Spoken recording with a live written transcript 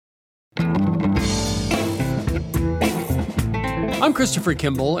I'm Christopher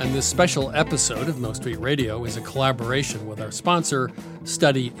Kimball, and this special episode of Milk Street Radio is a collaboration with our sponsor,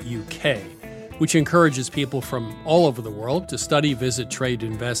 Study UK, which encourages people from all over the world to study, visit, trade,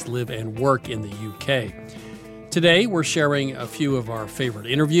 invest, live, and work in the UK. Today, we're sharing a few of our favorite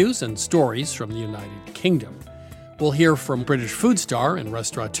interviews and stories from the United Kingdom. We'll hear from British food star and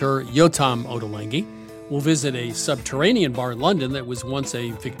restaurateur Yotam Ottolenghi. We'll visit a subterranean bar in London that was once a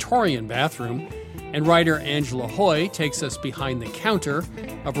Victorian bathroom. And writer Angela Hoy takes us behind the counter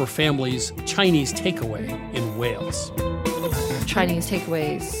of her family's Chinese takeaway in Wales. Chinese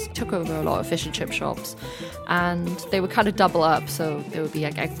takeaways took over a lot of fish and chip shops, and they would kind of double up. So there would be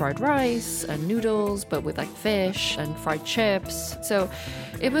like egg fried rice and noodles, but with like fish and fried chips. So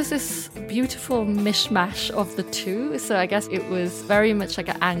it was this beautiful mishmash of the two. So I guess it was very much like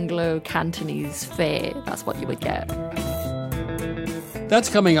an Anglo-Cantonese fare. That's what you would get. That's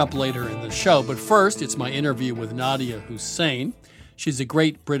coming up later in the show, but first, it's my interview with Nadia Hussain. She's a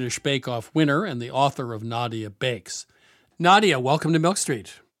Great British Bake Off winner and the author of Nadia Bakes. Nadia, welcome to Milk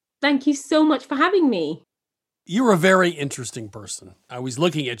Street. Thank you so much for having me. You're a very interesting person. I was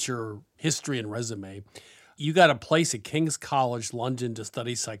looking at your history and resume. You got a place at King's College London to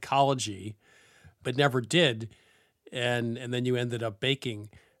study psychology, but never did, and then you ended up baking.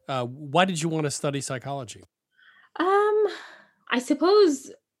 Why did you want to study psychology? I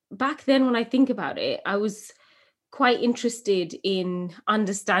suppose back then when I think about it, I was quite interested in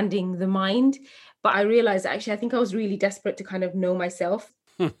understanding the mind, but I realized actually I think I was really desperate to kind of know myself.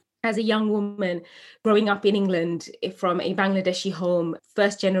 As a young woman growing up in England from a Bangladeshi home,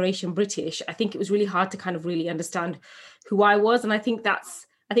 first generation British, I think it was really hard to kind of really understand who I was. And I think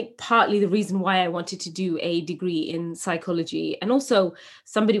partly the reason why I wanted to do a degree in psychology. And also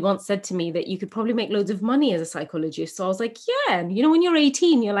somebody once said to me that you could probably make loads of money as a psychologist. So I was like, yeah. And when you're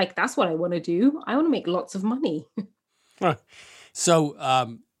 18, you're like, that's what I want to do. I want to make lots of money.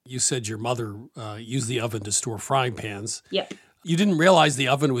 So you said your mother used the oven to store frying pans. Yep. You didn't realize the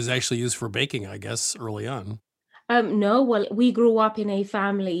oven was actually used for baking, I guess, early on. No, well, we grew up in a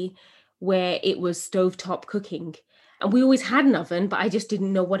family where it was stovetop cooking. And we always had an oven, but I just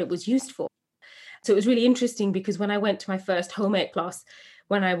didn't know what it was used for. So it was really interesting because when I went to my first home ec class,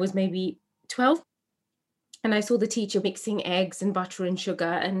 when I was maybe 12, and I saw the teacher mixing eggs and butter and sugar,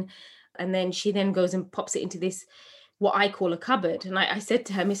 and then she then goes and pops it into this, what I call a cupboard. And I said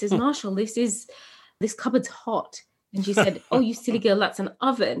to her, Mrs. Marshall, this cupboard's hot. And she said, oh, you silly girl, that's an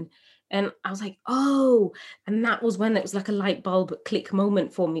oven. And I was like, oh, and that was when it was like a light bulb click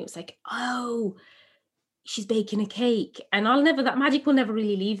moment for me. It was like, oh, she's baking a cake. And that magic will never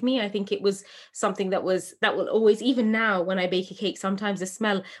really leave me. I think it was something that will always, even now when I bake a cake, sometimes the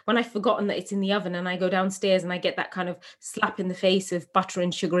smell, when I've forgotten that it's in the oven and I go downstairs and I get that kind of slap in the face of butter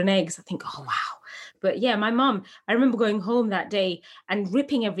and sugar and eggs, I think, oh, wow. But yeah, my mom, I remember going home that day and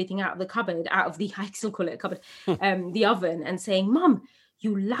ripping everything out of the cupboard, I still call it a cupboard, the oven, and saying, Mom,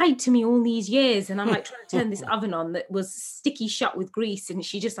 you lied to me all these years. And I'm like trying to turn this oven on that was sticky shut with grease. And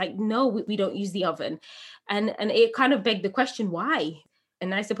she just like, no, we don't use the oven. And it kind of begged the question, why?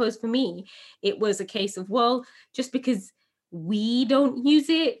 And I suppose for me, it was a case of, well, just because we don't use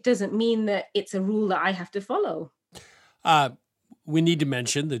it doesn't mean that it's a rule that I have to follow. We need to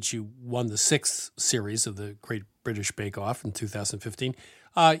mention that you won the 6th series of the Great British Bake Off in 2015.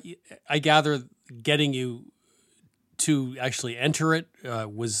 I gather getting you to actually enter it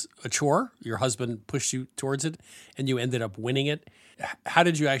was a chore. Your husband pushed you towards it, and you ended up winning it. How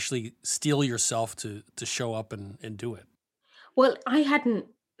did you actually steel yourself to show up and do it? Well,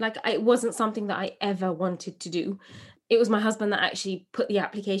 it wasn't something that I ever wanted to do. It was my husband that actually put the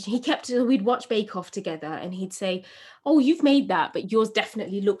application. We'd watch Bake Off together and he'd say, oh, you've made that, but yours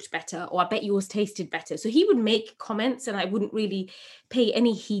definitely looked better, or I bet yours tasted better. So he would make comments and I wouldn't really pay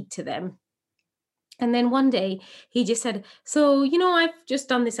any heed to them. And then one day he just said, so, I've just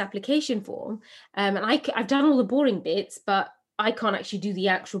done this application form and I've done all the boring bits, but I can't actually do the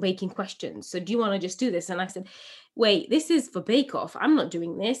actual baking questions. So do you want to just do this? And I said, wait, this is for Bake Off. I'm not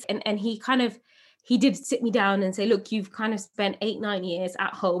doing this. And he did sit me down and say, look, you've kind of spent 8-9 years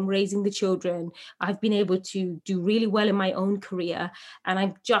at home raising the children. I've been able to do really well in my own career. And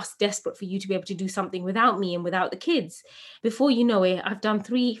I'm just desperate for you to be able to do something without me and without the kids. Before you know it, I've done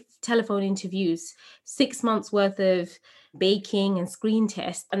 3 telephone interviews, 6 months worth of baking and screen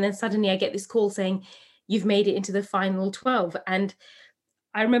tests. And then suddenly I get this call saying, you've made it into the final 12. And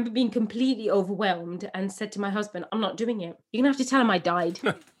I remember being completely overwhelmed and said to my husband, I'm not doing it. You're going to have to tell him I died.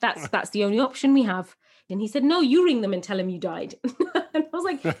 That's the only option we have. And he said, no, you ring them and tell him you died. And I was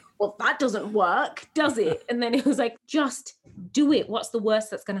like, well, that doesn't work, does it? And then it was like, just do it. What's the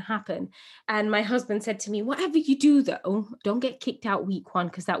worst that's going to happen? And my husband said to me, whatever you do, though, don't get kicked out week 1,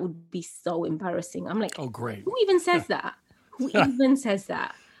 because that would be so embarrassing. I'm like, Oh, great. Who even says that? Who even says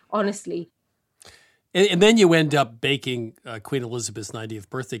that? Honestly. And then you end up baking Queen Elizabeth's 90th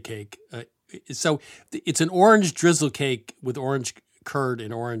birthday cake. So it's an orange drizzle cake with orange curd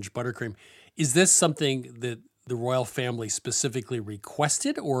and orange buttercream. Is this something that the royal family specifically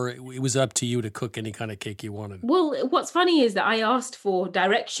requested, or it was up to you to cook any kind of cake you wanted? Well, what's funny is that I asked for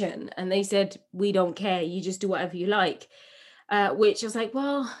direction and they said, we don't care. You just do whatever you like. Which I was like,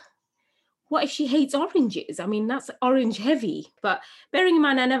 well, what if she hates oranges? I mean, that's orange heavy. But bearing in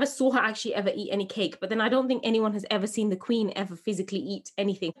mind, I never saw her actually ever eat any cake. But then I don't think anyone has ever seen the Queen ever physically eat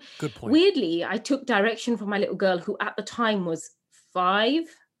anything. Good point. Weirdly, I took direction from my little girl, who at the time was 5,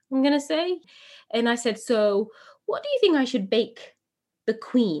 I'm going to say. And I said, so what do you think I should bake the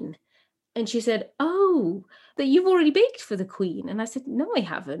Queen? And she said, oh, that you've already baked for the Queen. And I said, no, I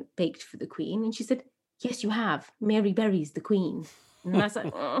haven't baked for the Queen. And she said, yes, you have. Mary Berry's the Queen. And I was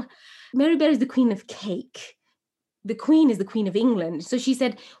like, oh, Mary Berry's the Queen of cake. The Queen is the Queen of England. So she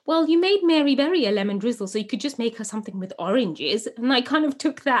said, well, you made Mary Berry a lemon drizzle, so you could just make her something with oranges. And I kind of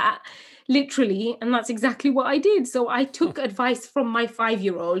took that literally, and that's exactly what I did. So I took advice from my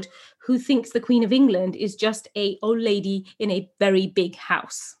 5-year-old who thinks the Queen of England is just a old lady in a very big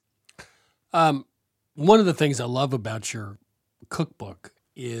house. One of the things I love about your cookbook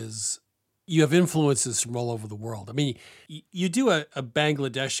is you have influences from all over the world. I mean, you do a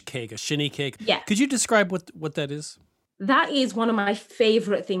Bangladesh cake, a shinny cake. Yeah. Could you describe what that is? That is one of my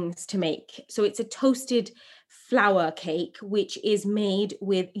favorite things to make. So it's a toasted flour cake, which is made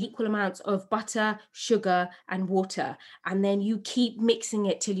with equal amounts of butter, sugar, and water. And then you keep mixing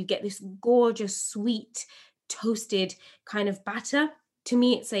it till you get this gorgeous, sweet, toasted kind of batter. To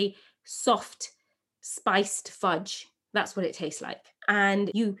me, it's a soft, spiced fudge. That's what it tastes like.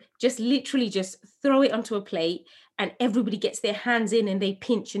 And you just literally just throw it onto a plate and everybody gets their hands in and they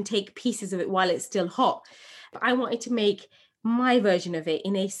pinch and take pieces of it while it's still hot. I wanted to make my version of it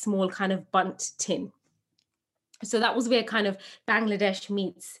in a small kind of bundt tin. So that was where kind of Bangladesh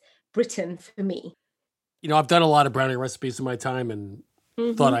meets Britain for me. You know, I've done a lot of brownie recipes in my time and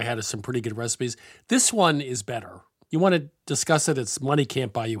thought I had some pretty good recipes. This one is better. You want to discuss it? It's Money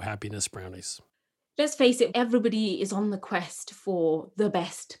Can't Buy You Happiness brownies. Let's face it, everybody is on the quest for the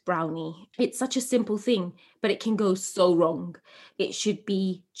best brownie. It's such a simple thing, but it can go so wrong. It should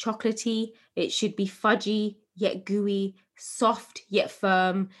be chocolatey, it should be fudgy, yet gooey, soft, yet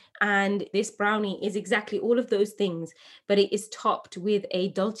firm. And this brownie is exactly all of those things, but it is topped with a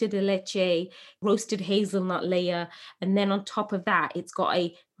dulce de leche, roasted hazelnut layer. And then on top of that, it's got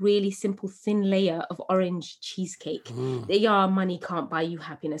a really simple thin layer of orange cheesecake. They are Money Can't Buy You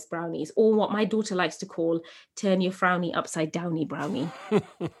Happiness brownies, or what my daughter likes to call turn your frowny upside downy brownie.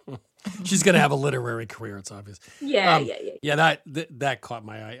 She's going to have a literary career, it's obvious. Yeah. Yeah, that caught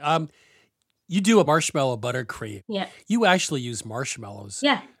my eye. You do a marshmallow buttercream. Yeah. You actually use marshmallows.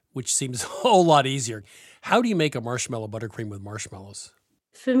 Yeah. Which seems a whole lot easier. How do you make a marshmallow buttercream with marshmallows?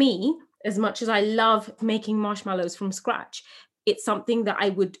 For me, as much as I love making marshmallows from scratch, it's something that I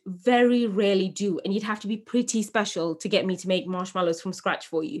would very rarely do. And you'd have to be pretty special to get me to make marshmallows from scratch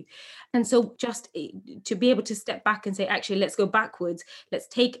for you. And so just to be able to step back and say, actually, let's go backwards. Let's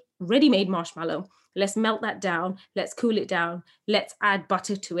take ready-made marshmallow. Let's melt that down. Let's cool it down. Let's add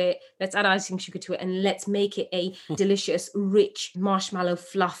butter to it. Let's add icing sugar to it. And let's make it a delicious, rich marshmallow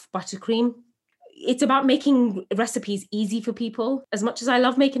fluff buttercream. It's about making recipes easy for people. As much as I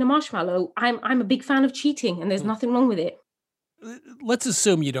love making a marshmallow, I'm a big fan of cheating, and there's nothing wrong with it. Let's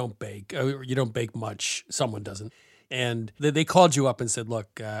assume you don't bake, or you don't bake much. Someone doesn't. And they called you up and said,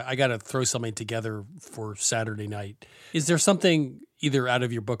 look, I got to throw something together for Saturday night. Is there something either out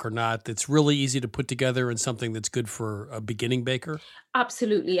of your book or not that's really easy to put together and something that's good for a beginning baker?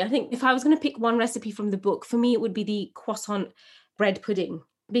 Absolutely. I think if I was going to pick one recipe from the book, for me, it would be the croissant bread pudding.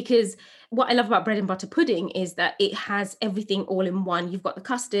 Because what I love about bread and butter pudding is that it has everything all in one. You've got the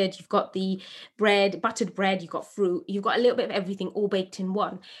custard, you've got the bread, buttered bread, you've got fruit, you've got a little bit of everything all baked in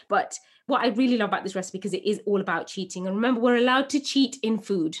one. But what I really love about this recipe, because it is all about cheating. And remember, we're allowed to cheat in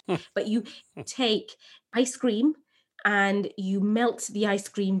food, but you take ice cream and you melt the ice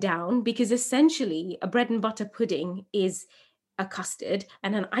cream down, because essentially a bread and butter pudding is a custard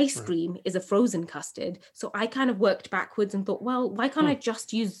and an ice cream is a frozen custard. So I kind of worked backwards and thought, well, why can't I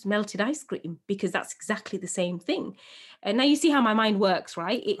just use melted ice cream? Because that's exactly the same thing. And now you see how my mind works,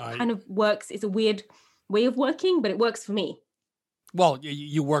 right? It kind of works. It's a weird way of working, but it works for me. Well,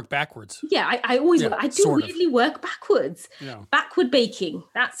 you work backwards. Yeah, I always work. I do sort of. weirdly work backwards. Yeah. Backward baking.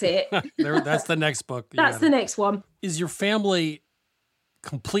 That's it. That's the next book. That's the next one. Is your family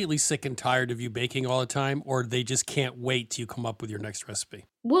completely sick and tired of you baking all the time, or they just can't wait till you come up with your next recipe?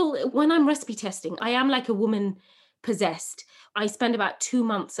 Well, when I'm recipe testing, I am like a woman possessed. I spend about 2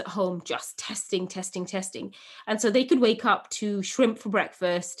 months at home just testing. And so they could wake up to shrimp for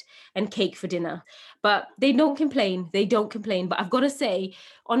breakfast and cake for dinner. But they don't complain. But I've got to say,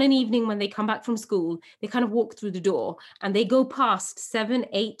 on an evening when they come back from school, they kind of walk through the door and they go past 7,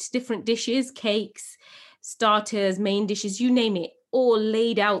 8 different dishes, cakes, starters, main dishes, you name it, all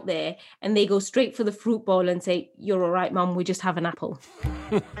laid out there. And they go straight for the fruit bowl and say, "You're all right, Mum, we just have an apple."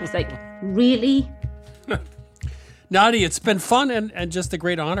 It's like, really? Nadia, it's been fun and just a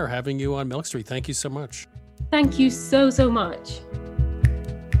great honor having you on Milk Street. Thank you so much. Thank you so much.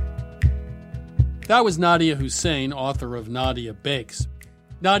 That was Nadia Hussain, author of Nadia Bakes.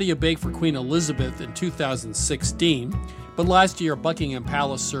 Nadia baked for Queen Elizabeth in 2016, but last year Buckingham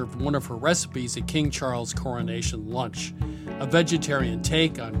Palace served one of her recipes at King Charles' coronation lunch, a vegetarian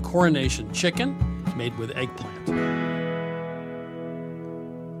take on coronation chicken made with eggplant.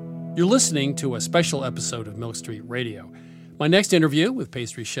 You're listening to a special episode of Milk Street Radio. My next interview with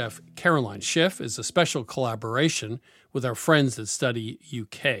pastry chef Caroline Schiff is a special collaboration with our friends at Study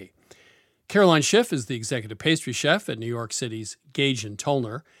UK. Caroline Schiff is the executive pastry chef at New York City's Gage &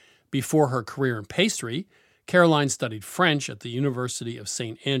 Tollner. Before her career in pastry, Caroline studied French at the University of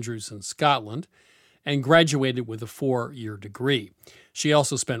St. Andrews in Scotland and graduated with a 4-year degree. She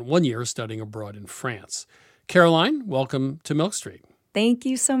also spent 1 year studying abroad in France. Caroline, welcome to Milk Street. Thank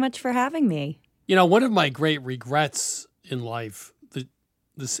you so much for having me. You know, one of my great regrets in life,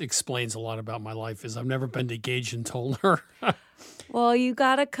 this explains a lot about my life, is I've never been to Gage & Tollner. Well, you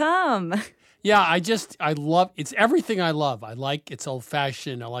gotta come. Yeah, I love, it's everything I love. I like it's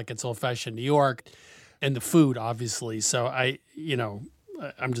old-fashioned. I like it's old-fashioned New York and the food, obviously. So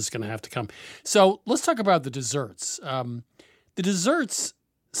I'm just going to have to come. So let's talk about the desserts. The desserts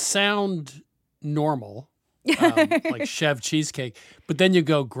sound normal. Like Chev cheesecake, but then you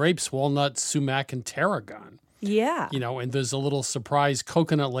go grapes, walnut, sumac, and tarragon. Yeah. And there's a little surprise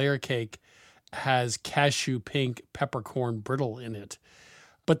coconut layer cake has cashew pink peppercorn brittle in it.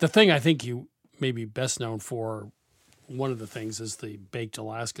 But the thing I think you may be best known for, one of the things, is the baked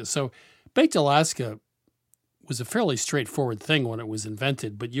Alaska. So baked Alaska was a fairly straightforward thing when it was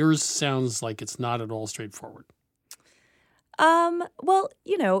invented, but yours sounds like it's not at all straightforward. Well,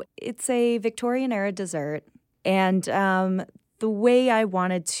 it's a Victorian era dessert. And the way I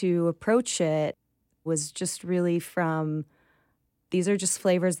wanted to approach it was just really from, these are just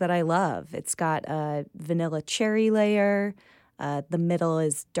flavors that I love. It's got a vanilla cherry layer. The middle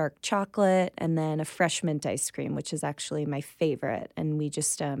is dark chocolate, and then a fresh mint ice cream, which is actually my favorite. And we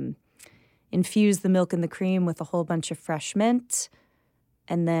just infuse the milk and the cream with a whole bunch of fresh mint,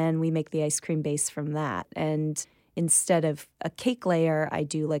 and then we make the ice cream base from that. And instead of a cake layer, I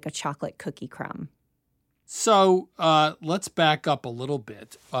do like a chocolate cookie crumb. So let's back up a little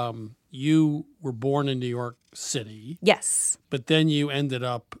bit. You were born in New York City. Yes. But then you ended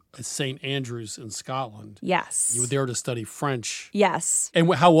up at St. Andrews in Scotland. Yes. You were there to study French. Yes.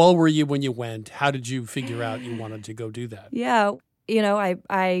 And how old were you when you went? How did you figure out you wanted to go do that? Yeah.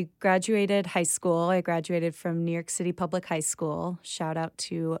 I graduated high school. I graduated from New York City Public High School. Shout out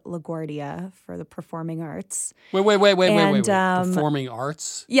to LaGuardia for the performing arts. Wait. Performing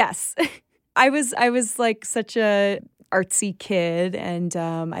arts? Yes. I was like such a artsy kid, and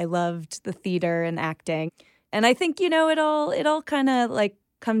I loved the theater and acting. And I think, it all kind of like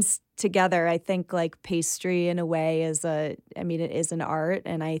comes together. I think like pastry in a way it is an art,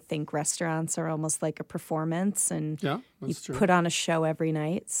 and I think restaurants are almost like a performance, and you put on a show every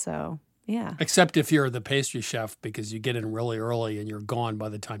night. So, yeah. Except if you're the pastry chef, because you get in really early and you're gone by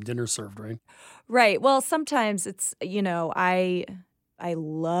the time dinner's served, right? Right. Well, sometimes it's, I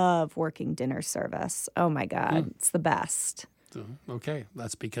love working dinner service. Oh, my God. It's the best. Okay.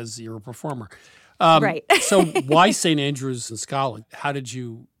 That's because you're a performer. Right. So why St. Andrews in Scotland? How did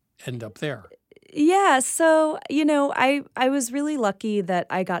you end up there? Yeah. So, I was really lucky that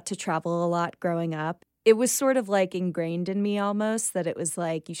I got to travel a lot growing up. It was sort of like ingrained in me almost that it was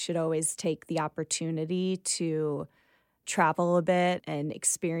like you should always take the opportunity to travel a bit and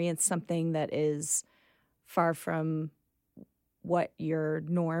experience something that is far from what your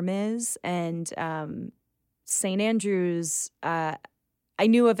norm is. And St. Andrews, I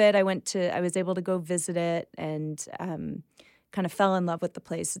knew of it. I was able to go visit it and kind of fell in love with the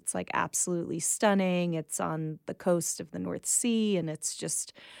place. It's like absolutely stunning. It's on the coast of the North Sea, and it's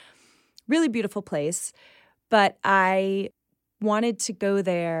just really beautiful place. But I wanted to go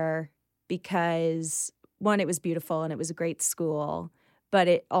there because, one, it was beautiful and it was a great school, but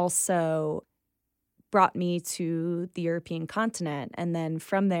it also brought me to the European continent. And then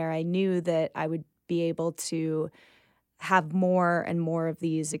from there, I knew that I would be able to have more and more of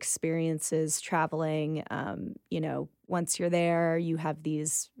these experiences traveling. Once you're there, you have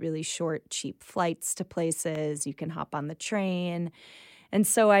these really short, cheap flights to places. You can hop on the train. And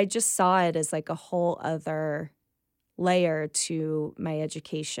so I just saw it as like a whole other layer to my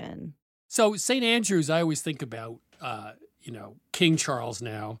education. So St. Andrews, I always think about, King Charles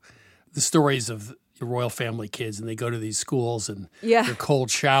now, the stories of the royal family kids, and they go to these schools and they're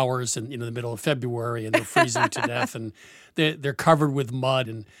cold showers and, in the middle of February, and they're freezing to death, and they're covered with mud,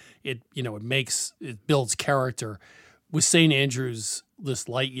 and it builds character. Was St. Andrews just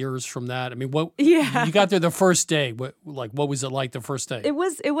light years from that? I mean, you got there the first day. What was it like the first day? It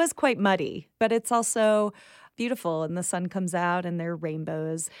was quite muddy, but it's also beautiful, and the sun comes out and there are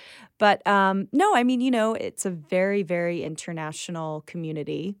rainbows. But no, I mean, it's a very, very international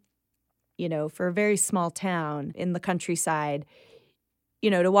community. For a very small town in the countryside,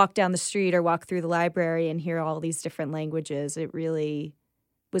 to walk down the street or walk through the library and hear all these different languages, it really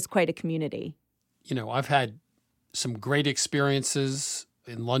was quite a community. I've had some great experiences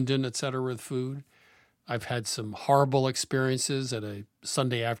in London, et cetera, with food. I've had some horrible experiences at a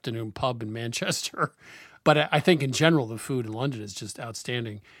Sunday afternoon pub in Manchester. But I think in general, the food in London is just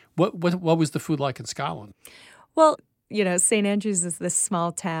outstanding. What was the food like in Scotland? Well, St. Andrews is this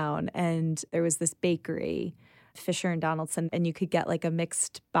small town, and there was this bakery, Fisher and Donaldson, and you could get like a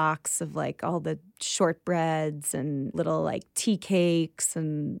mixed box of like all the shortbreads and little like tea cakes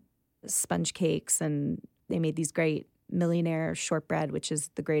and sponge cakes, and they made these great Millionaire shortbread, which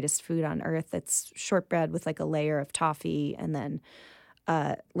is the greatest food on earth. It's shortbread with like a layer of toffee and then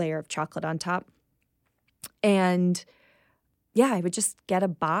a layer of chocolate on top. And yeah, I would just get a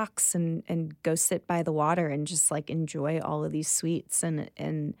box and go sit by the water and just like enjoy all of these sweets.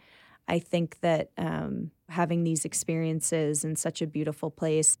 And I think that having these experiences in such a beautiful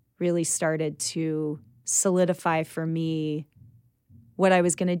place really started to solidify for me what I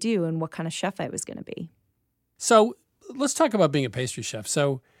was going to do and what kind of chef I was going to be. So let's talk about being a pastry chef.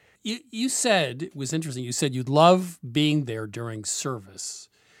 So you said, it was interesting, you said you'd love being there during service.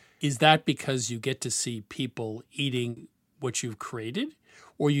 Is that because you get to see people eating what you've created,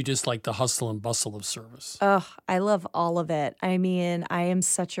 or you just like the hustle and bustle of service? Oh, I love all of it. I mean, I am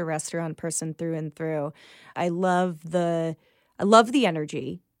such a restaurant person through and through. I love the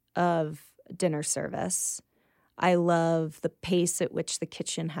energy of dinner service. I love the pace at which the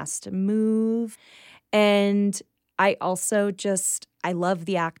kitchen has to move. And I also I love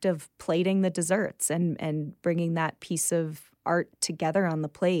the act of plating the desserts and bringing that piece of art together on the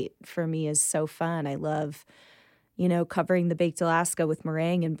plate. For me is so fun. I love, covering the baked Alaska with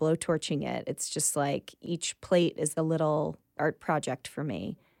meringue and blowtorching it. It's just like each plate is a little art project for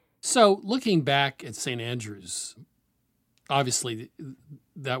me. So looking back at St. Andrews, obviously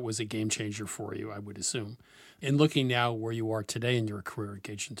that was a game changer for you, I would assume. And looking now where you are today in your career at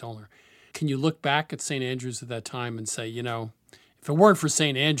Gage & Tollner, can you look back at St. Andrews at that time and say, if it weren't for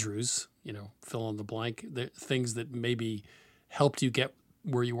St. Andrews, fill in the blank, the things that maybe helped you get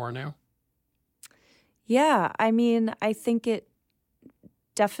where you are now? Yeah, I mean, I think it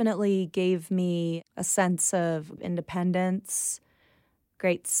definitely gave me a sense of independence,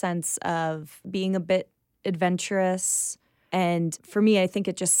 great sense of being a bit adventurous. And for me, I think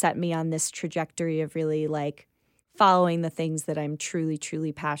it just set me on this trajectory of really like following the things that I'm truly,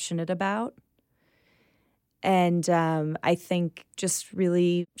 truly passionate about. And I think just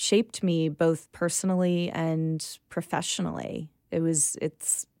really shaped me both personally and professionally.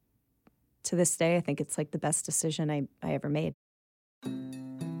 It's to this day, I think it's like the best decision I ever made.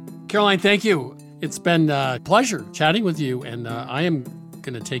 Caroline, thank you. It's been a pleasure chatting with you, and I am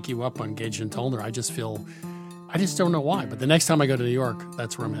going to take you up on Gage & Tollner. I just don't know why, but the next time I go to New York,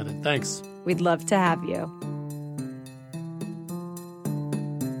 that's where I'm headed. Thanks. We'd love to have you.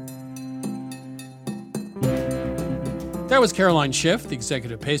 That was Caroline Schiff, the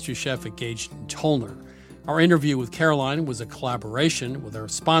executive pastry chef at Gage & Tollner. Our interview with Caroline was a collaboration with our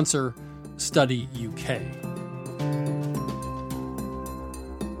sponsor, Study UK.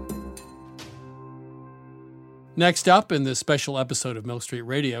 Next up in this special episode of Milk Street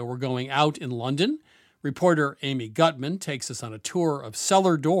Radio, we're going out in London. Reporter Amy Gutman takes us on a tour of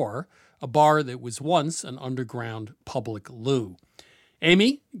Cellar Door, a bar that was once an underground public loo.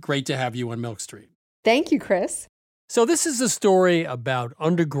 Amy, great to have you on Milk Street. Thank you, Chris. So this is a story about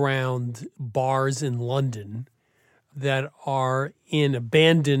underground bars in London that are in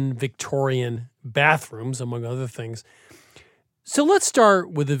abandoned Victorian bathrooms, among other things. So let's start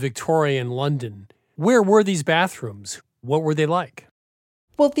with the Victorian London. Where were these bathrooms? What were they like?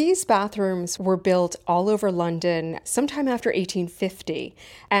 Well, these bathrooms were built all over London sometime after 1850.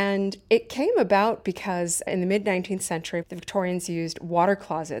 And it came about because in the mid-19th century, the Victorians used water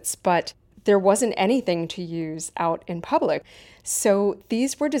closets, but there wasn't anything to use out in public. So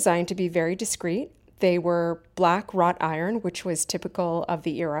these were designed to be very discreet. They were black wrought iron, which was typical of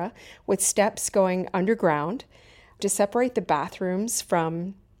the era, with steps going underground to separate the bathrooms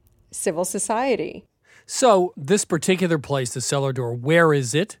from civil society. So this particular place, the cellar door, where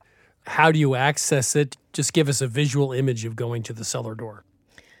is it? How do you access it? Just give us a visual image of going to the cellar door.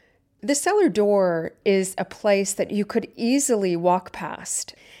 The cellar door is a place that you could easily walk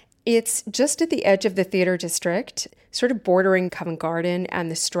past. It's just at the edge of the theater district, sort of bordering Covent Garden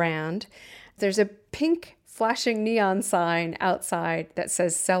and the Strand. There's a pink flashing neon sign outside that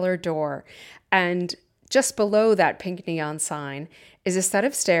says cellar door. And just below that pink neon sign is a set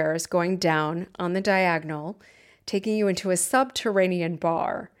of stairs going down on the diagonal, taking you into a subterranean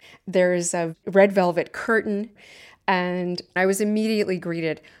bar. There's a red velvet curtain, and I was immediately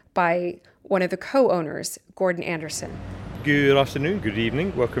greeted by one of the co-owners, Gordon Anderson. Good afternoon, good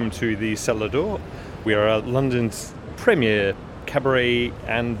evening. Welcome to the Cellar Door. We are London's premier cabaret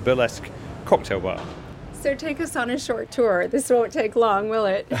and burlesque cocktail bar. So take us on a short tour. This won't take long, will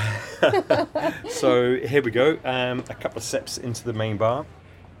it? So here we go. A couple of steps into the main bar.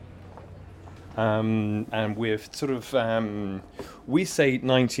 And we're sort of, we say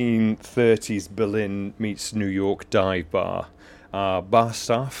 1930s Berlin meets New York dive bar. Our bar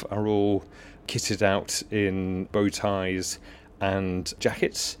staff are all kitted out in bow ties and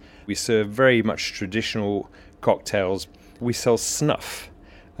jackets. We serve very much traditional cocktails. We sell snuff.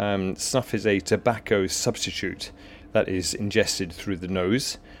 Snuff is a tobacco substitute that is ingested through the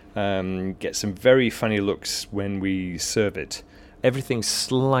nose. Get some very funny looks when we serve it. Everything's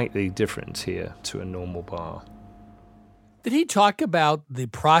slightly different here to a normal bar. Did he talk about the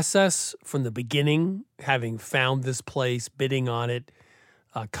process from the beginning, having found this place, bidding on it,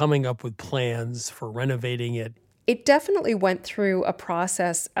 coming up with plans for renovating it? It definitely went through a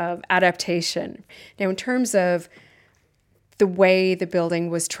process of adaptation. Now, in terms of the way the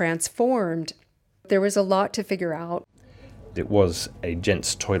building was transformed, there was a lot to figure out. It was a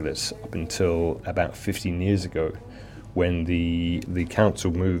gents' toilet up until about 15 years ago, when the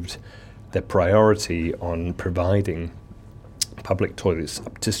council moved their priority on providing public toilets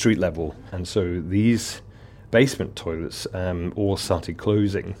up to street level. And so these basement toilets all started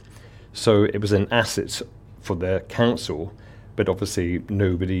closing. So it was an asset for the council, but obviously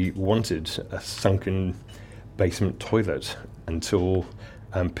nobody wanted a sunken basement toilet until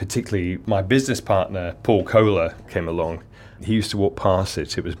particularly my business partner, Paul Kohler, came along. He used to walk past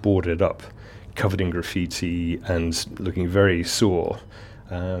it. It was boarded up, covered in graffiti and looking very sore.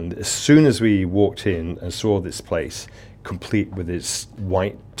 And as soon as we walked in and saw this place, complete with its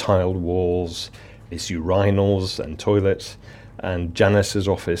white tiled walls, its urinals and toilets, and janitor's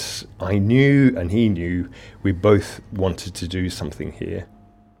office, I knew and he knew we both wanted to do something here.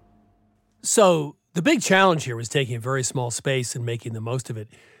 So the big challenge here was taking a very small space and making the most of it.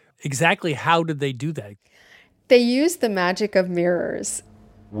 Exactly how did they do that? They used the magic of mirrors.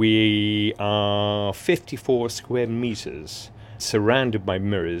 We are 54 square meters surrounded by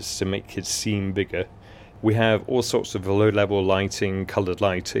mirrors to make it seem bigger. We have all sorts of low-level lighting, coloured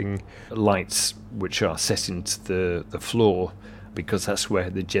lighting, lights which are set into the floor because that's where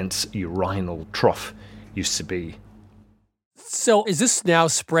the gents' urinal trough used to be. So is this now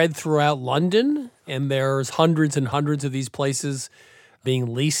spread throughout London, and there's hundreds and hundreds of these places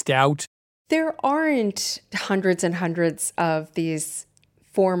being leased out? There aren't hundreds and hundreds of these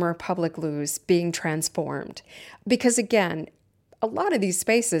former public loos being transformed because, again, a lot of these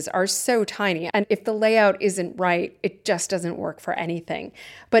spaces are so tiny, and if the layout isn't right, it just doesn't work for anything.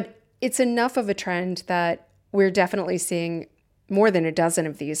 But it's enough of a trend that we're definitely seeing more than a dozen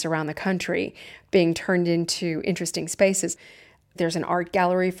of these around the country being turned into interesting spaces. There's an art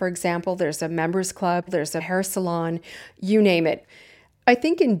gallery, for example. There's a members club. There's a hair salon. You name it. I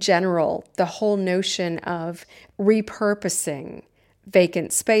think in general, the whole notion of repurposing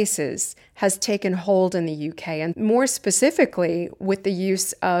vacant spaces has taken hold in the UK, and more specifically with the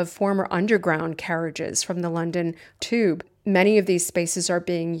use of former underground carriages from the London Tube. Many of these spaces are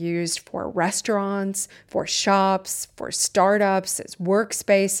being used for restaurants, for shops, for startups, as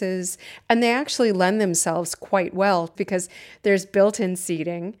workspaces, and they actually lend themselves quite well because there's built-in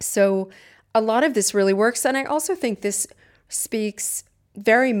seating. So a lot of this really works, and I also think this speaks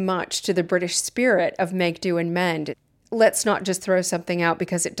very much to the British spirit of make, do, and mend. Let's not just throw something out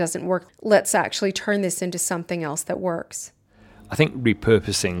because it doesn't work. Let's actually turn this into something else that works. I think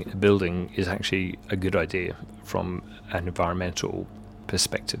repurposing a building is actually a good idea from an environmental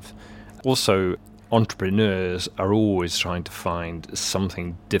perspective. Also, entrepreneurs are always trying to find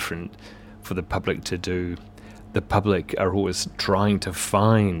something different for the public to do. The public are always trying to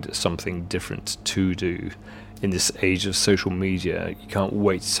find something different to do. In this age of social media, you can't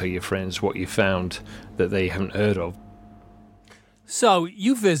wait to tell your friends what you found that they haven't heard of. So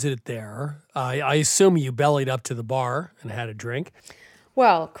you visited there. I assume you bellied up to the bar and had a drink.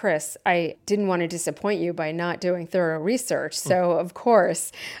 Well, Chris, I didn't want to disappoint you by not doing thorough research. So, of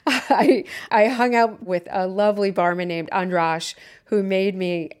course, I hung out with a lovely barman named Andras, who made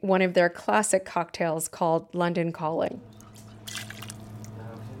me one of their classic cocktails called London Calling.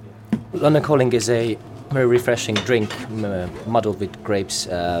 London Calling is a very refreshing drink, muddled with grapes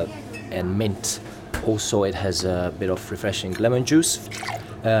and mint. Also, it has a bit of refreshing lemon juice,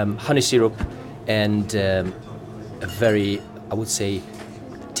 honey syrup, and a very, I would say,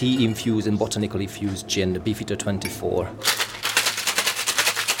 tea-infused and botanically infused gin, the Beefeater 24.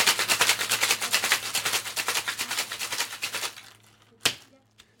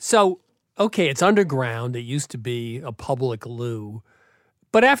 So, okay, it's underground. It used to be a public loo.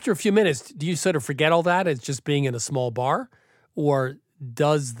 But after a few minutes, do you sort of forget all that as just being in a small bar? Or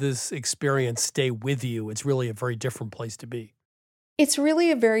does this experience stay with you? It's really a very different place to be. It's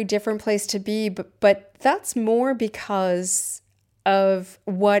really a very different place to be, but that's more because of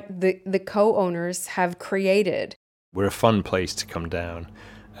what the co-owners have created. We're a fun place to come down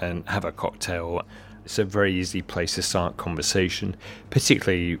and have a cocktail. It's a very easy place to start conversation,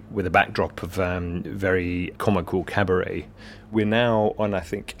 particularly with a backdrop of very comical cabaret. We're now on, I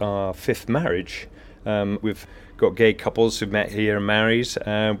think, our 5th marriage. We've got gay couples who've met here and married.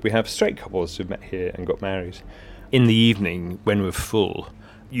 We have straight couples who've met here and got married. In the evening, when we're full,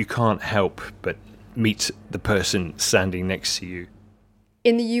 you can't help but meet the person standing next to you.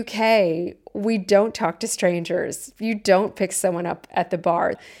 In the UK, we don't talk to strangers. You don't pick someone up at the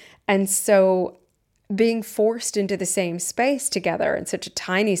bar. And so being forced into the same space together in such a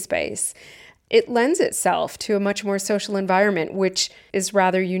tiny space, it lends itself to a much more social environment, which is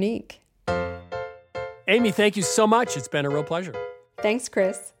rather unique. Amy, thank you so much. It's been a real pleasure. Thanks,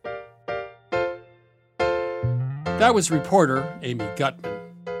 Chris. That was reporter Amy Gutman.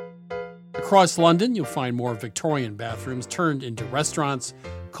 Across London, you'll find more Victorian bathrooms turned into restaurants,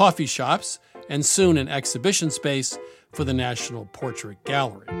 coffee shops, and soon an exhibition space for the National Portrait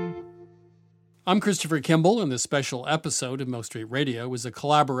Gallery. I'm Christopher Kimball, and this special episode of Milk Street Radio is a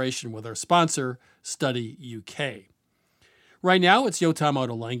collaboration with our sponsor, Study UK. Right now, it's Yotam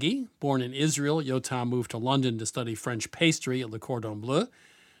Ottolenghi. Born in Israel, Yotam moved to London to study French pastry at Le Cordon Bleu.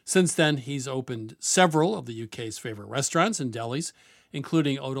 Since then, he's opened several of the UK's favorite restaurants and delis,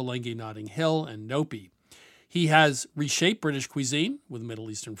 including Ottolenghi Notting Hill and Nopi. He has reshaped British cuisine with Middle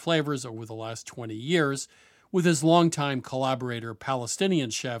Eastern flavors over the last 20 years with his longtime collaborator,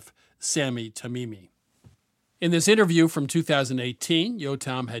 Palestinian chef Sami Tamimi. In this interview from 2018,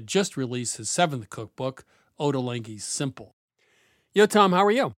 Yotam had just released his 7th cookbook, Ottolenghi's Simple. Yotam, how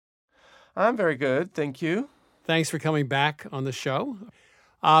are you? I'm very good, thank you. Thanks for coming back on the show.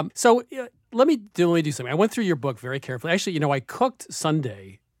 Let me do something. I went through your book very carefully. Actually, I cooked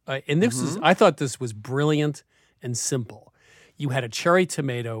Sunday, and I thought this was brilliant and simple. You had a cherry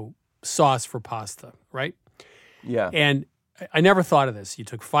tomato sauce for pasta, right? Yeah. And I never thought of this. You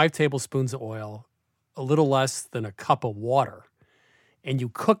took 5 tablespoons of oil, a little less than a cup of water, and you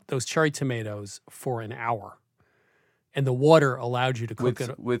cooked those cherry tomatoes for an hour. And the water allowed you to cook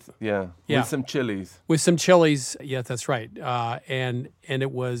it with some chilies. With some chilies, yeah, that's right. And it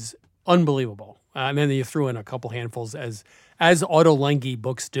was unbelievable. And then you threw in a couple handfuls, as Ottolenghi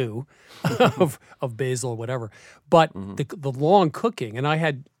books do, of basil or whatever. But the long cooking, and I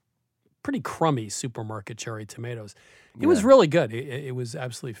had pretty crummy supermarket cherry tomatoes. It was really good. It was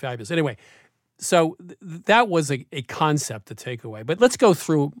absolutely fabulous. Anyway, so that was a concept to take away. But let's go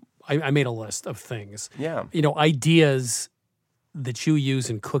through. I made a list of things. Yeah. Ideas that you use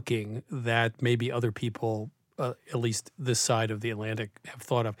in cooking that maybe other people, at least this side of the Atlantic, have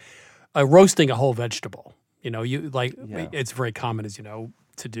thought of. Roasting a whole vegetable. It's very common, as you know,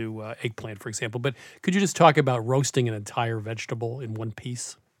 to do eggplant, for example. But could you just talk about roasting an entire vegetable in one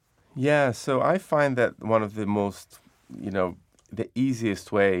piece? Yeah, so I find that one of the most, the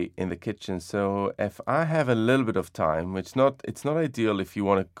easiest way in the kitchen. So if I have a little bit of time, it's not ideal if you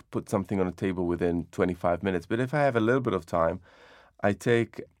want to put something on the table within 25 minutes, but if I have a little bit of time, I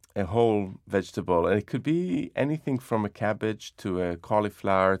take a whole vegetable, and it could be anything from a cabbage to a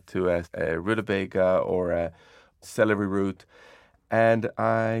cauliflower to a rutabaga or a celery root, and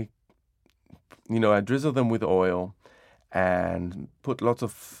I drizzle them with oil, and put lots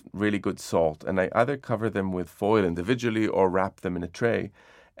of really good salt. And I either cover them with foil individually or wrap them in a tray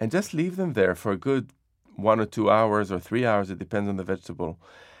and just leave them there for a good 1 or 2 hours or 3 hours. It depends on the vegetable.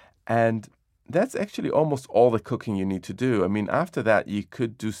 And that's actually almost all the cooking you need to do. I mean, after that, you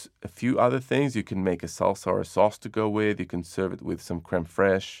could do a few other things. You can make a salsa or a sauce to go with. You can serve it with some creme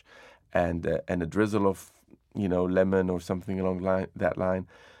fraiche and a drizzle of, lemon or something along that line.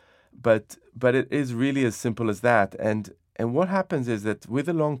 But it is really as simple as that. And what happens is that with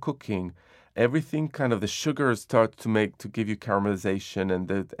the long cooking, everything kind of the sugar starts to give you caramelization,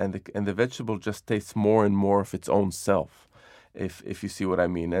 and the vegetable just tastes more and more of its own self, if you see what I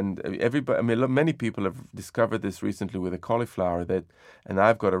mean. And many people have discovered this recently with a cauliflower and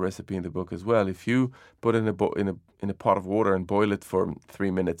I've got a recipe in the book as well. If you put it in a pot of water and boil it for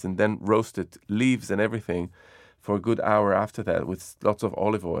 3 minutes and then roast it, leaves and everything, for a good hour after that with lots of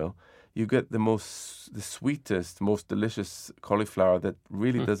olive oil, you get the sweetest, most delicious cauliflower that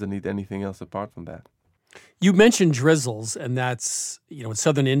really doesn't need anything else apart from that. You mentioned drizzles, and that's, in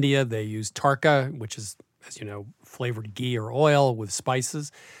southern India, they use tarka, which is, as you know, flavored ghee or oil with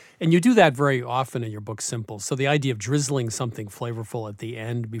spices. And you do that very often in your book, Simple. So the idea of drizzling something flavorful at the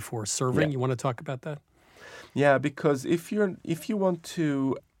end before serving, You want to talk about that? Yeah, because if you want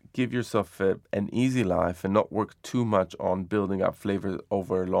to give yourself an easy life and not work too much on building up flavor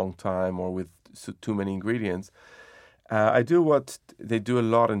over a long time or with too many ingredients, I do what they do a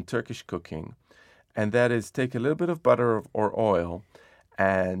lot in Turkish cooking, and that is take a little bit of butter or oil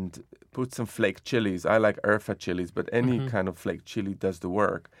and put some flaked chilies. I like Urfa chilies, but any kind of flaked chili does the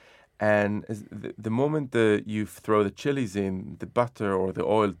work. And the moment you throw the chilies in, the butter or the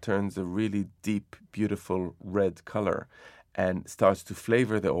oil turns a really deep, beautiful red color and starts to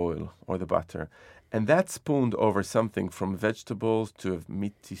flavor the oil or the butter. And that's spooned over something from vegetables to a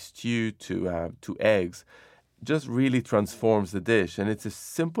meaty stew to eggs, just really transforms the dish. And it's a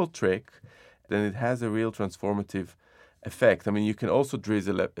simple trick, then it has a real transformative effect. I mean, you can also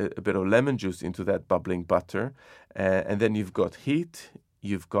drizzle a bit of lemon juice into that bubbling butter, and then you've got heat,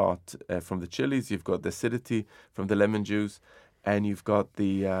 you've got, from the chilies, you've got the acidity from the lemon juice, and you've got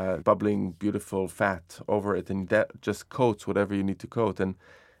the bubbling, beautiful fat over it, and that just coats whatever you need to coat. And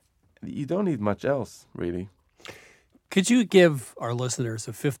you don't need much else, really. Could you give our listeners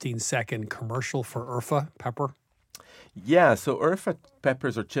a 15-second commercial for Urfa pepper? Yeah, so Urfa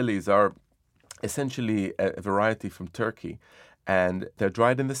peppers or chilies are essentially a variety from Turkey, and they're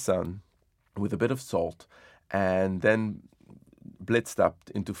dried in the sun with a bit of salt and then blitzed up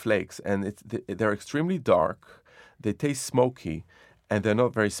into flakes. And they're extremely dark. They taste smoky, and they're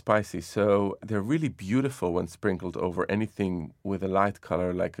not very spicy. So they're really beautiful when sprinkled over anything with a light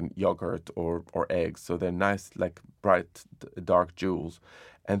color like a yogurt or eggs. So they're nice, like bright, dark jewels.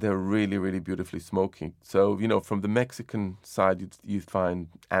 And they're really, really beautifully smoky. So, from the Mexican side, you'd find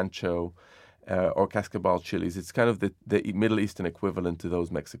ancho or cascabel chilies. It's kind of the Middle Eastern equivalent to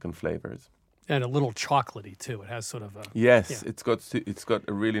those Mexican flavors. And a little chocolatey, too. It has sort of a... Yes, yeah. It's got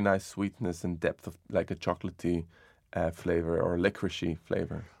a really nice sweetness and depth of like a chocolatey flavor or licoricey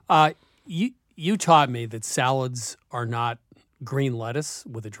flavor. You taught me that salads are not green lettuce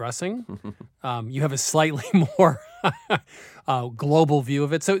with a dressing. You have a slightly more global view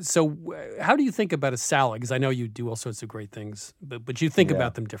of it. So how do you think about a salad? Because I know you do all sorts of great things, but you think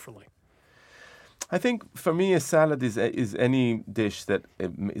about them differently. I think for me, a salad is any dish that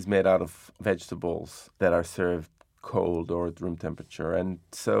is made out of vegetables that are served cold or at room temperature. And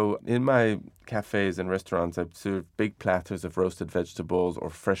so in my cafes and restaurants, I serve big platters of roasted vegetables or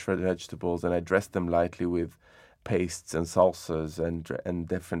fresh red vegetables, and I dress them lightly with pastes and salsas and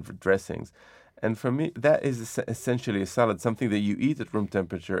different dressings. And for me, that is essentially a salad, something that you eat at room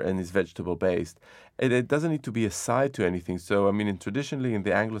temperature and is vegetable based. It doesn't need to be a side to anything. So, I mean, traditionally in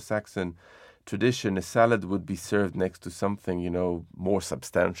the Anglo-Saxon tradition, a salad would be served next to something, more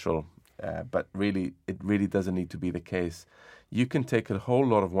substantial. But really, it really doesn't need to be the case. You can take a whole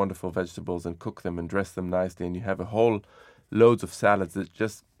lot of wonderful vegetables and cook them and dress them nicely, and you have a whole loads of salads that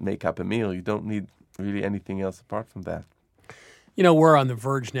just make up a meal. You don't need really anything else apart from that. We're on the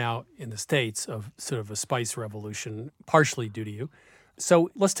verge now in the States of sort of a spice revolution, partially due to you. So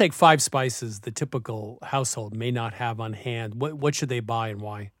let's take 5 spices the typical household may not have on hand. What should they buy and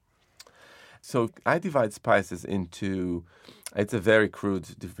why? So I divide spices into, it's a very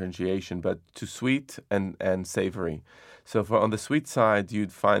crude differentiation, but to sweet and savory. So on the sweet side,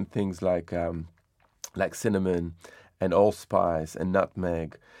 you'd find things like cinnamon and allspice and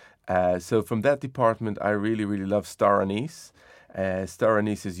nutmeg. So from that department, I really, really love star anise. Star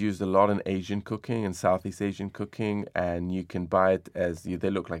anise is used a lot in Asian cooking and Southeast Asian cooking, and you can buy it they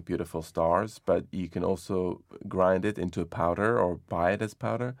look like beautiful stars, but you can also grind it into a powder or buy it as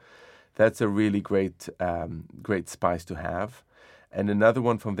powder. That's a really great spice to have. And another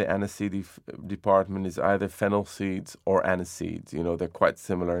one from the aniseed department is either fennel seeds or anise seeds. They're quite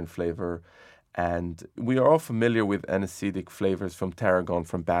similar in flavor. And we are all familiar with aniseedic flavors from tarragon,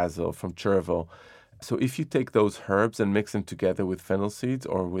 from basil, from chervil. So if you take those herbs and mix them together with fennel seeds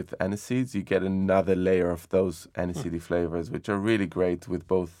or with anise seeds, you get another layer of those aniseedy flavors, which are really great with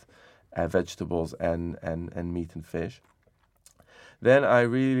both vegetables and meat and fish. Then I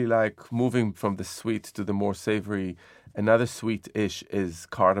really like moving from the sweet to the more savory. Another sweet-ish is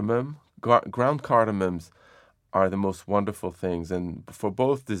cardamom. Ground cardamoms are the most wonderful things, and for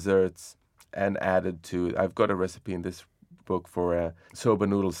both desserts and added to, I've got a recipe in this book for soba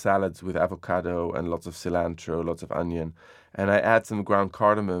noodle salads with avocado and lots of cilantro, lots of onion, and I add some ground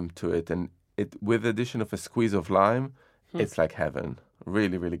cardamom to it, and with the addition of a squeeze of lime, it's like heaven.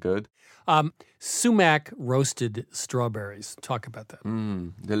 Really, really good. Sumac roasted strawberries. Talk about that.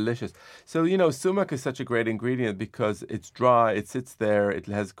 Delicious. So, sumac is such a great ingredient because it's dry, it sits there, it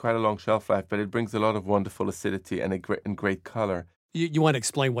has quite a long shelf life, but it brings a lot of wonderful acidity and great color. You want to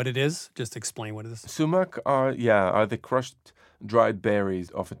explain what it is? Just explain what it is. Sumac are the crushed dried berries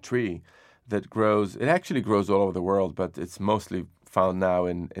of a tree that grows. It actually grows all over the world, but it's mostly found now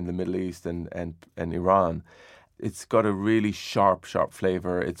in the Middle East and Iran. It's got a really sharp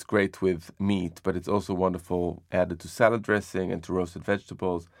flavor. It's great with meat, but it's also wonderful added to salad dressing and to roasted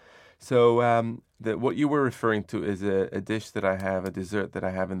vegetables. So what you were referring to is a dish that I have, a dessert that I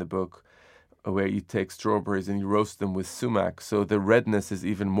have in the book, where you take strawberries and you roast them with sumac. So the redness is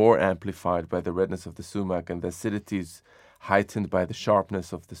even more amplified by the redness of the sumac, and the acidity is heightened by the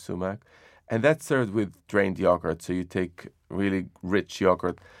sharpness of the sumac. And that's served with drained yogurt. So you take really rich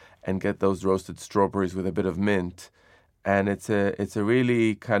yogurt and get those roasted strawberries with a bit of mint. And it's a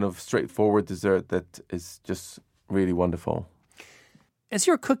really kind of straightforward dessert that is just really wonderful. As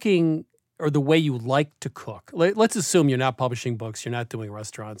you're cooking, or the way you like to cook, let's assume you're not publishing books, you're not doing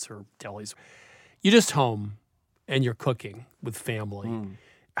restaurants or delis. You're just home and you're cooking with family.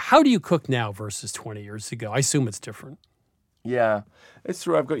 How do you cook now versus 20 years ago? I assume it's different. Yeah, it's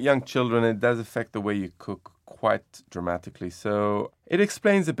true. I've got young children, and it does affect the way you cook quite dramatically. So it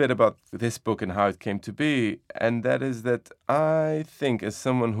explains a bit about this book and how it came to be. And that is that I think, as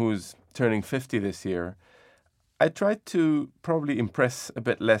someone who's turning 50 this year, I try to probably impress a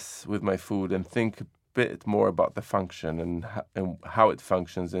bit less with my food and think a bit more about the function and how it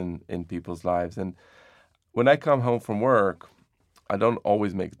functions in people's lives. And when I come home from work, I don't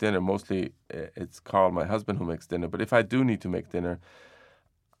always make dinner. Mostly it's Carl, my husband, who makes dinner. But if I do need to make dinner,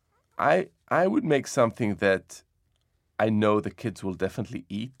 I would make something that I know the kids will definitely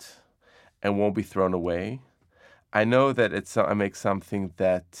eat and won't be thrown away. I know that I make something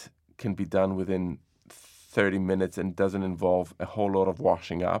that can be done within 30 minutes and doesn't involve a whole lot of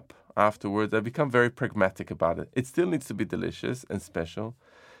washing up afterwards. I become very pragmatic about it. It still needs to be delicious and special.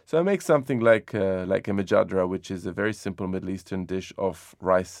 So I make something like a mejadra, which is a very simple Middle Eastern dish of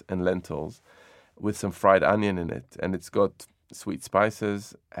rice and lentils with some fried onion in it. And it's got sweet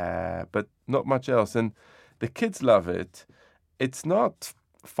spices, but not much else. And the kids love it. It's not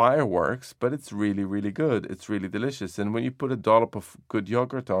fireworks, but it's really, really good. It's really delicious. And when you put a dollop of good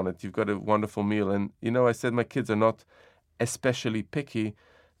yogurt on it, you've got a wonderful meal. And, I said my kids are not especially picky.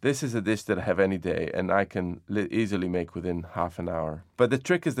 This is a dish that I have any day, and I can easily make within half an hour. But the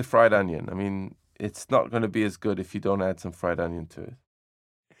trick is the fried onion. I mean, it's not going to be as good if you don't add some fried onion to it.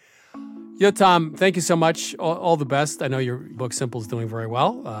 Yotam, thank you so much. All the best. I know your book Simple is doing very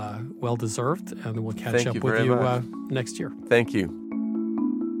well. Well deserved. And we'll catch up with you next year. Thank you.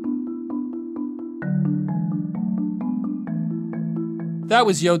 That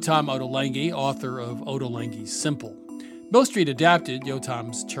was Yotam Ottolenghi, author of Ottolenghi's Simple. Mill Street adapted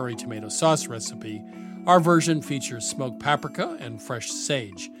Yotam's cherry tomato sauce recipe. Our version features smoked paprika and fresh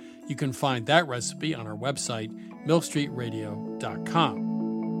sage. You can find that recipe on our website, millstreetradio.com.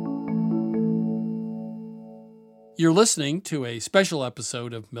 You're listening to a special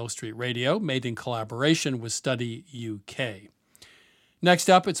episode of Mill Street Radio made in collaboration with Study UK. Next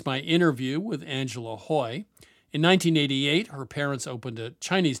up, it's my interview with Angela Hoy. In 1988, her parents opened a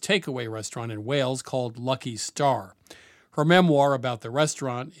Chinese takeaway restaurant in Wales called Lucky Star. Her memoir about the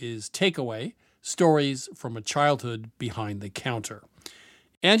restaurant is Takeaway, Stories from a Childhood Behind the Counter.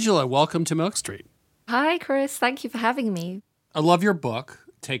 Angela, welcome to Milk Street. Hi, Chris. Thank you for having me. I love your book,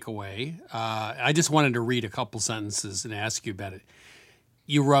 Takeaway. I just wanted to read a couple sentences and ask you about it.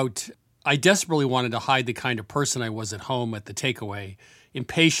 You wrote, I desperately wanted to hide the kind of person I was at home at the takeaway,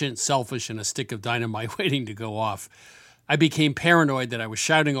 impatient, selfish, and a stick of dynamite waiting to go off. I became paranoid that I was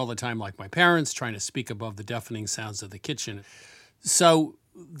shouting all the time like my parents, trying to speak above the deafening sounds of the kitchen. So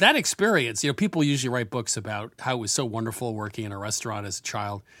that experience, people usually write books about how it was so wonderful working in a restaurant as a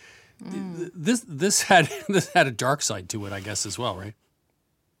child. This had a dark side to it, I guess, as well, right?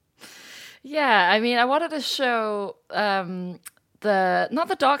 Yeah, I mean, I wanted to show not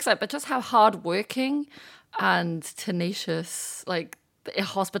the dark side, but just how hardworking and tenacious, like, the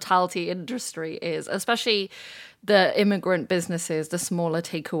hospitality industry is, especially the immigrant businesses, the smaller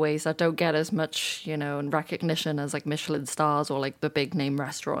takeaways that don't get as much, and recognition as like Michelin stars or like the big name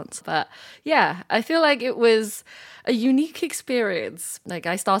restaurants. But yeah, I feel like it was a unique experience. Like,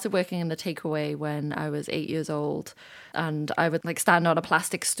 I started working in the takeaway when I was 8 years old, and I would like stand on a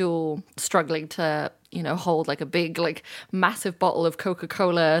plastic stool struggling to, hold like a big, like massive bottle of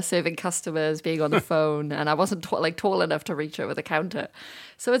Coca-Cola, serving customers, being on the phone. And I wasn't tall enough to reach over the counter.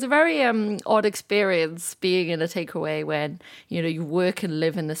 So it's a very odd experience being in a takeaway when, you work and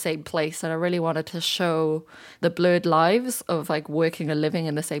live in the same place. And I really wanted to show the blurred lives of like working and living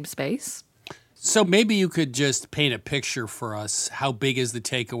in the same space. So maybe you could just paint a picture for us. How big is the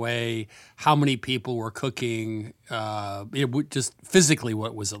takeaway? How many people were cooking? Just physically,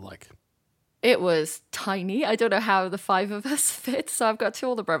 what was it like? It was tiny. I don't know how the five of us fit. So I've got two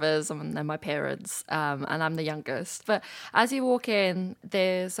older brothers and then my parents, and I'm the youngest. But as you walk in,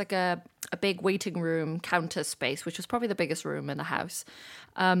 there's like a big waiting room counter space, which was probably the biggest room in the house.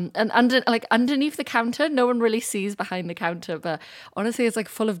 And underneath the counter, no one really sees behind the counter, but honestly, it's like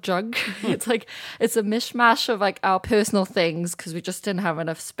full of junk. It's a mishmash of like our personal things because we just didn't have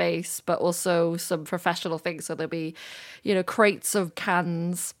enough space, but also some professional things. So there'll be, crates of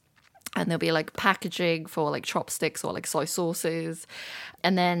cans. And there'll be like packaging for like chopsticks or like soy sauces.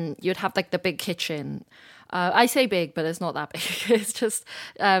 And then you'd have like the big kitchen. I say big, but it's not that big. It's just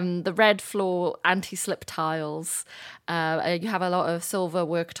the red floor anti-slip tiles. You have a lot of silver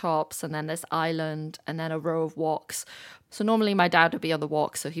worktops, and then this island, and then a row of woks. So normally my dad would be on the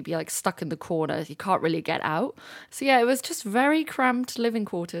wok, so he'd be like stuck in the corner. He can't really get out. So yeah, it was just very cramped living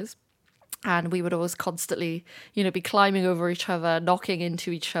quarters. And we would always constantly, be climbing over each other, knocking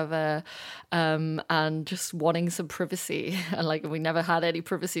into each other, and just wanting some privacy. And like, we never had any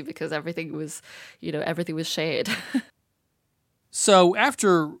privacy because everything was shared. So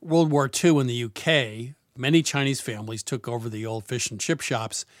after World War II in the UK, many Chinese families took over the old fish and chip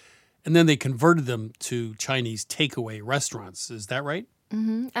shops, and then they converted them to Chinese takeaway restaurants. Is that right?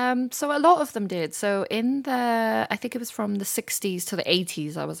 Mm-hmm. So a lot of them did. So I think it was from the 60s to the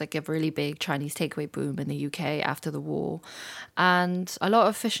 80s, there was like a really big Chinese takeaway boom in the UK after the war. And a lot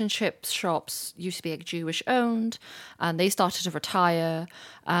of fish and chips shops used to be like Jewish owned, and they started to retire.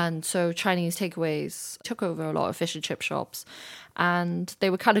 And so Chinese takeaways took over a lot of fish and chip shops. And they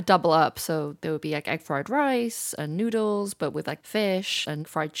would kind of double up. So there would be like egg fried rice and noodles, but with like fish and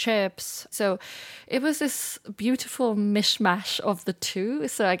fried chips. So it was this beautiful mishmash of the two.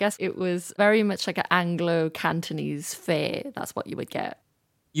 So I guess it was very much like an Anglo-Cantonese fare. That's what you would get.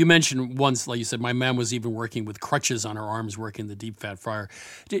 You mentioned once, like you said, my mom was even working with crutches on her arms working the deep fat fryer.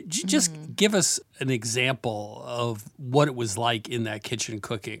 Did you just give us an example of what it was like in that kitchen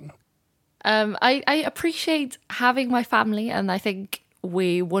cooking? I appreciate having my family, and I think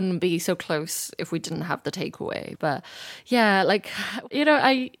we wouldn't be so close if we didn't have the takeaway. But yeah, like,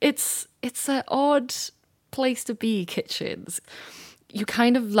 it's an odd place to be, kitchens. You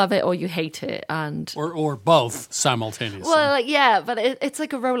kind of love it or you hate it, and or both simultaneously. Well, like, yeah, but it's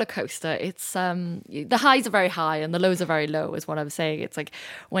like a roller coaster. It's the highs are very high and the lows are very low, is what I'm saying. It's like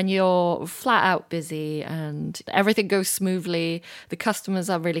when you're flat out busy and everything goes smoothly, the customers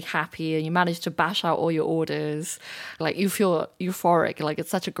are really happy, and you manage to bash out all your orders. Like, you feel euphoric. Like, it's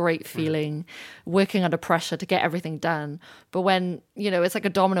such a great feeling working under pressure to get everything done. But when it's like a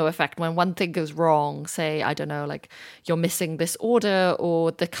domino effect. When one thing goes wrong, say, I don't know, like you're missing this order,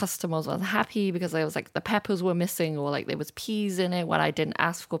 or the customers weren't happy because there was like the peppers were missing, or like there was peas in it when I didn't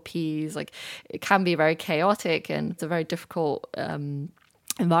ask for peas. Like, it can be very chaotic, and it's a very difficult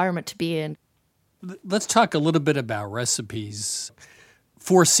environment to be in. Let's talk a little bit about recipes.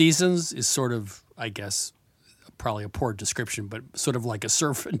 Four Seasons is sort of, I guess, probably a poor description, but sort of like a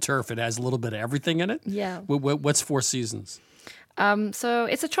surf and turf. It has a little bit of everything in it. Yeah. What's Four Seasons? So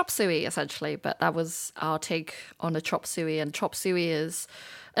it's a chop suey, essentially, but that was our take on a chop suey. And chop suey is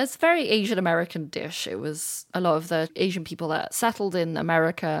a very Asian American dish. It was a lot of the Asian people that settled in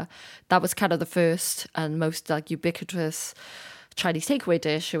America. That was kind of the first and most like ubiquitous Chinese takeaway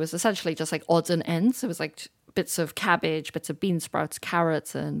dish. It was essentially just like odds and ends. It was like bits of cabbage, bits of bean sprouts,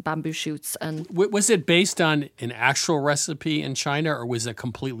 carrots, and bamboo shoots. And was it based on an actual recipe in China, or was it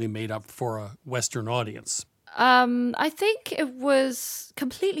completely made up for a Western audience? I think it was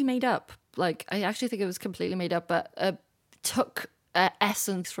completely made up. Like, I actually think it was completely made up, but took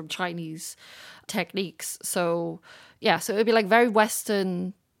essence from Chinese techniques. So, yeah, so it would be like very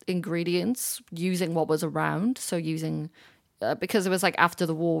Western ingredients using what was around. So using, because it was like after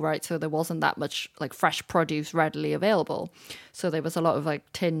the war, right? So there wasn't that much like fresh produce readily available. So there was a lot of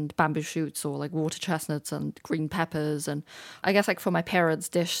like tinned bamboo shoots or like water chestnuts and green peppers. And I guess like for my parents'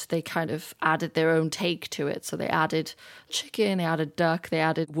 dish, they kind of added their own take to it. So they added chicken, they added duck, they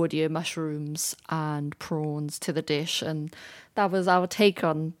added wood ear mushrooms and prawns to the dish. And that was our take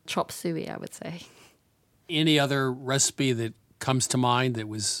on chop suey, I would say. Any other recipe that comes to mind that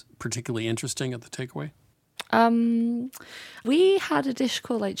was particularly interesting at the takeaway? We had a dish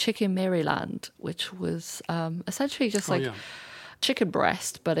called like chicken Maryland, which was essentially just chicken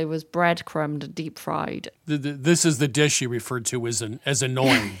breast, but it was breadcrumbed and deep fried. This is the dish you referred to as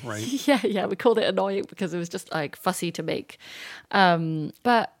annoying, right? Yeah, we called it annoying because it was just like fussy to make.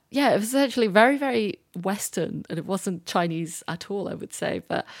 But yeah, it was essentially very, very Western, and it wasn't Chinese at all, I would say,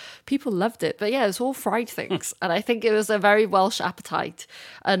 but people loved it. But yeah, it was all fried things, and I think it was a very Welsh appetite.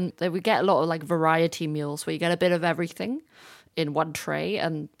 And we get a lot of like variety meals where you get a bit of everything in one tray,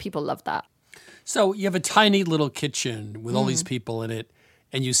 and people love that. So you have a tiny little kitchen with all these people in it,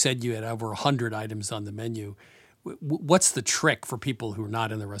 and you said you had over 100 items on the menu. What's the trick for people who are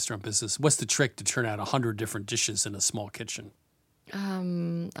not in the restaurant business? What's the trick to turn out 100 different dishes in a small kitchen?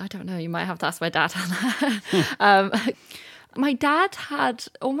 I don't know. You might have to ask my dad on that. My dad had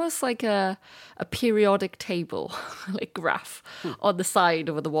almost like a periodic table, like graph, on the side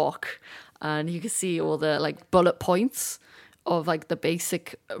of the wok. And you could see all the like bullet points of like the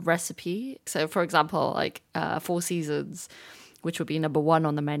basic recipe. So for example, like Four Seasons, which would be number 1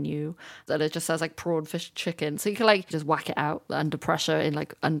 on the menu, that it just says like prawn, fish, chicken. So you can like just whack it out under pressure in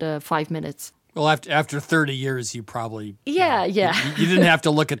like under 5 minutes. Well, after 30 years, you probably... Yeah. You didn't have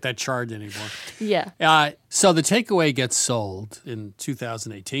to look at that chart anymore. Yeah. So the takeaway gets sold in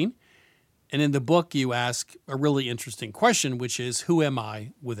 2018. And in the book, you ask a really interesting question, which is, who am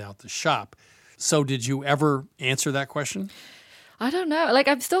I without the shop? So did you ever answer that question? I don't know. Like,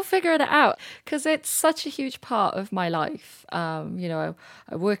 I'm still figuring it out because it's such a huge part of my life. I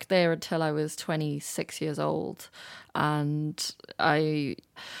worked there until I was 26 years old. And I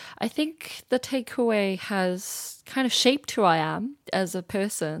think the takeaway has kind of shaped who I am as a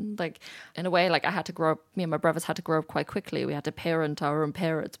person. Like, in a way, like I had to grow up, me and my brothers had to grow up quite quickly. We had to parent our own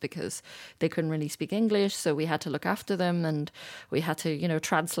parents because they couldn't really speak English. So we had to look after them, and we had to,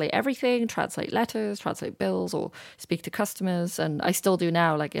 translate everything, translate letters, translate bills, or speak to customers. And I still do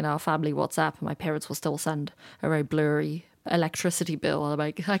now, like in our family WhatsApp, my parents will still send a very blurry electricity bill. I'm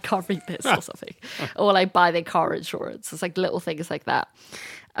like, I can't read this or something. Or like buy their car insurance. It's like little things like that.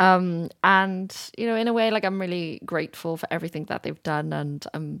 And, in a way, like I'm really grateful for everything that they've done. And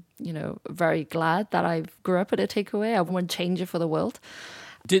I'm, very glad that I grew up at a takeaway. I wouldn't change it for the world.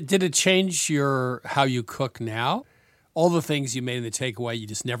 Did it change how you cook now? All the things you made in the takeaway, you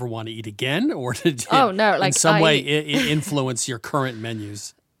just never want to eat again? Or did it in some way influence your current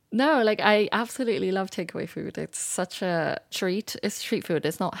menus? No, like I absolutely love takeaway food. It's such a treat. It's street food.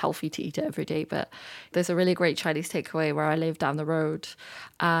 It's not healthy to eat it every day, but there's a really great Chinese takeaway where I live down the road,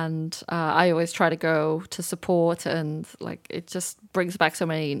 and I always try to go to support, and like it just brings back so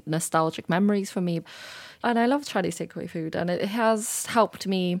many nostalgic memories for me. And I love Chinese takeaway food, and it has helped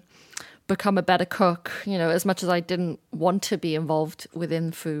me become a better cook, as much as I didn't want to be involved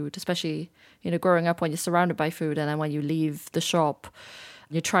within food, especially, growing up when you're surrounded by food, and then when you leave the shop,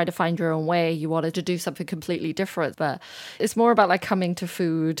 you try to find your own way. You wanted to do something completely different, but it's more about like coming to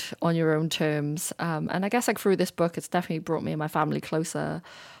food on your own terms. And I guess like through this book, it's definitely brought me and my family closer,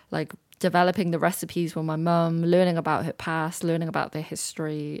 like developing the recipes with my mum, learning about her past, learning about their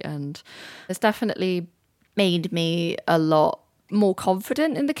history. And it's definitely made me a lot more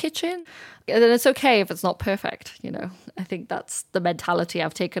confident in the kitchen. And it's okay if it's not perfect, I think that's the mentality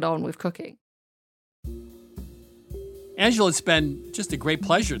I've taken on with cooking. Angela, it's been just a great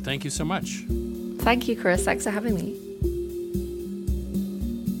pleasure. Thank you so much. Thank you, Chris. Thanks for having me.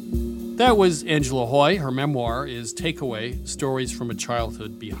 That was Angela Hoy. Her memoir is Takeaway: Stories from a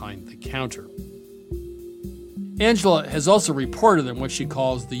Childhood Behind the Counter. Angela has also reported on what she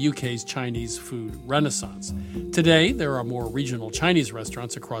calls the UK's Chinese food renaissance. Today, there are more regional Chinese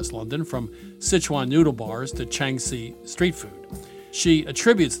restaurants across London, from Sichuan noodle bars to Changsha street food. She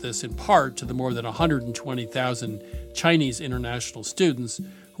attributes this in part to the more than 120,000 Chinese international students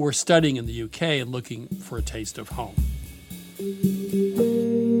who who are studying in the UK and looking for a taste of home.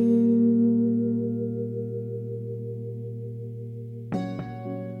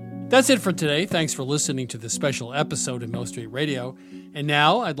 That's it for today. Thanks for listening to this special episode of Mill Street Radio. And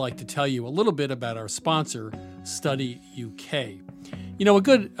now I'd like to tell you a little bit about our sponsor, Study UK. You know, a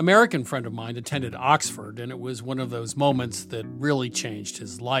good American friend of mine attended Oxford, and it was one of those moments that really changed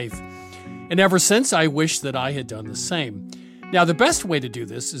his life. And ever since, I wish that I had done the same. Now, the best way to do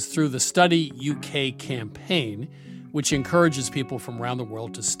this is through the Study UK campaign, which encourages people from around the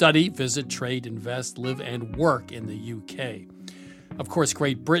world to study, visit, trade, invest, live, and work in the UK. Of course,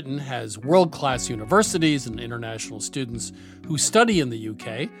 Great Britain has world-class universities, and international students who study in the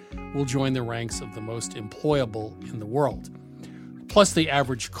UK will join the ranks of the most employable in the world. Plus, the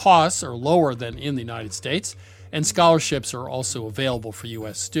average costs are lower than in the United States, and scholarships are also available for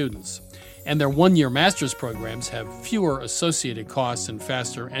U.S. students. And their one-year master's programs have fewer associated costs and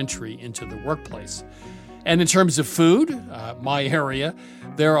faster entry into the workplace. And in terms of food, my area,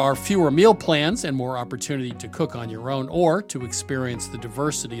 there are fewer meal plans and more opportunity to cook on your own or to experience the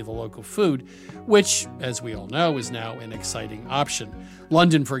diversity of the local food, which, as we all know, is now an exciting option.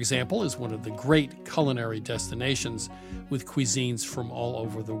 London, for example, is one of the great culinary destinations with cuisines from all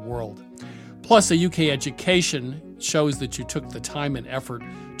over the world. Plus, a UK education shows that you took the time and effort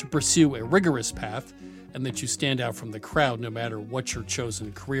to pursue a rigorous path and that you stand out from the crowd no matter what your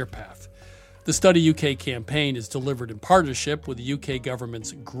chosen career path. The Study UK campaign is delivered in partnership with the UK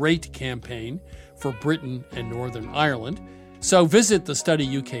government's Great Campaign for Britain and Northern Ireland. So visit the Study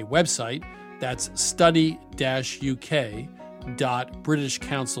UK website, that's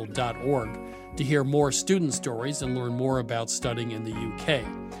study-uk.britishcouncil.org, to hear more student stories and learn more about studying in the UK,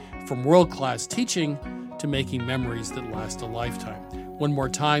 from world-class teaching to making memories that last a lifetime. One more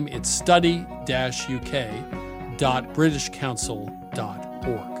time, it's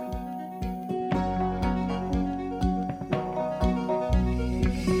study-uk.britishcouncil.org.